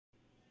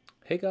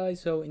Hey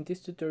guys, so in this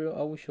tutorial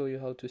I will show you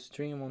how to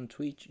stream on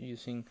Twitch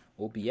using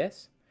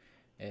OBS.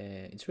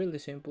 It's really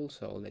simple,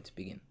 so let's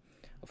begin.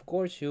 Of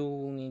course, you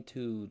will need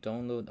to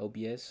download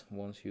OBS.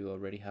 Once you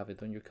already have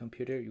it on your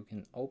computer, you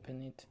can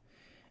open it.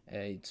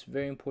 It's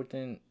very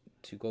important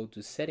to go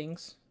to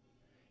settings.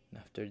 And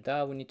after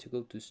that, we need to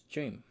go to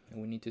stream and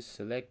we need to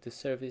select the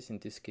service. In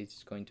this case,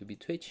 it's going to be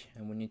Twitch,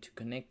 and we need to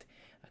connect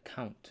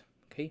account.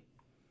 Okay.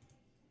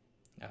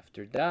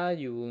 After that,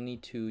 you will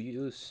need to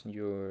use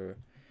your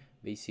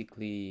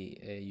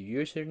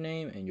your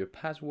username and your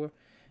password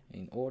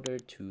in order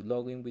to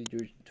log in with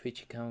your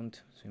Twitch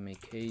account. So in my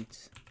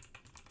case,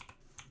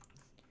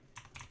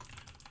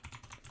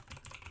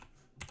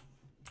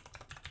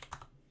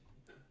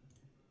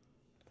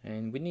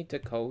 and we need a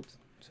code.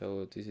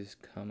 So this is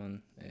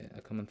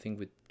a common thing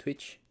with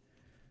Twitch.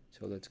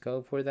 So let's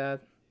go for that.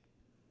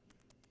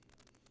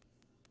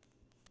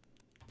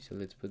 So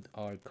let's put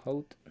our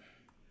code.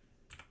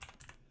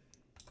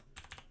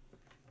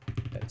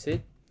 That's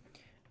it.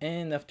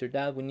 And after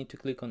that, we need to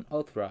click on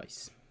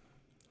authorize.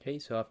 Okay,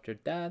 so after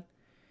that,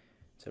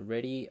 it's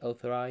already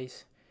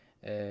authorized.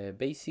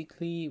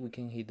 Basically, we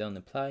can hit on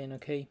apply and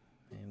okay,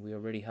 and we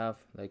already have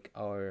like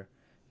our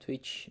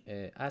Twitch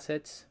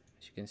assets.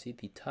 As you can see,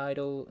 the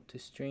title to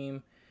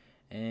stream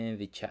and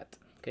the chat.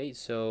 Okay,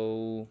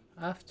 so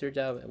after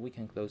that, we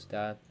can close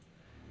that,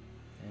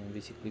 and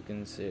basically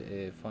you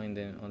can find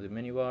them on the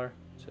menu bar.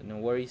 So no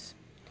worries.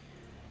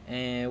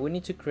 And we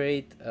need to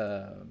create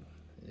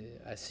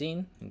a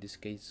scene. In this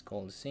case, it's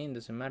called a scene.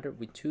 Doesn't matter,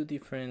 with two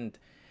different.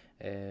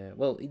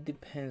 Well, it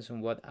depends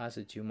on what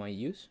asset you might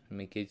use. In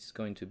my case, it's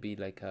going to be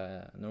like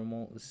a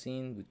normal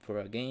scene for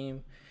a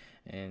game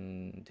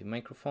and the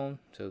microphone.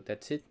 So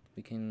that's it.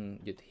 We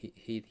can just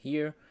hit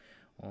here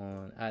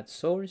on add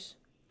source.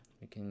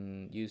 We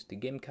can use the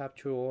game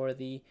capture or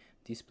the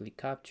display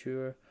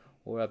capture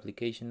or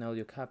application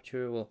audio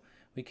capture. Well,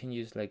 we can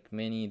use like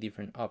many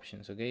different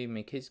options. Okay, in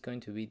my case, it's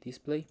going to be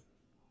display.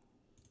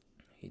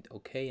 Hit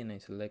OK and I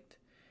select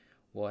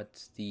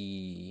what's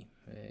the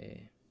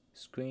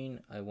screen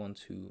I want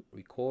to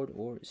record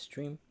or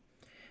stream.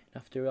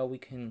 After all, we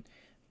can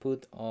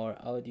put our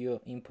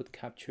audio input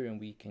capture and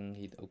we can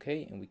hit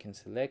OK, and we can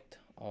select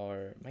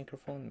our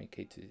microphone.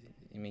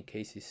 In my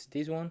case is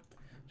this one,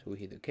 so we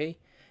hit OK.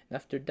 And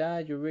after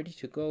that, you're ready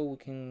to go. We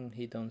can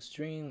hit on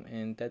stream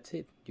and that's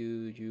it.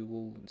 You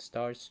will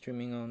start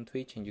streaming on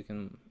Twitch, and you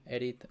can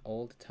edit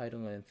all the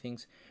title and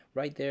things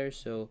right there.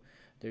 So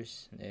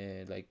there's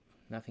like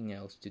nothing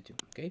else to do.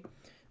 Okay,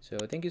 so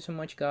thank you so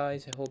much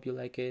guys, I hope you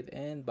like it,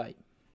 and bye.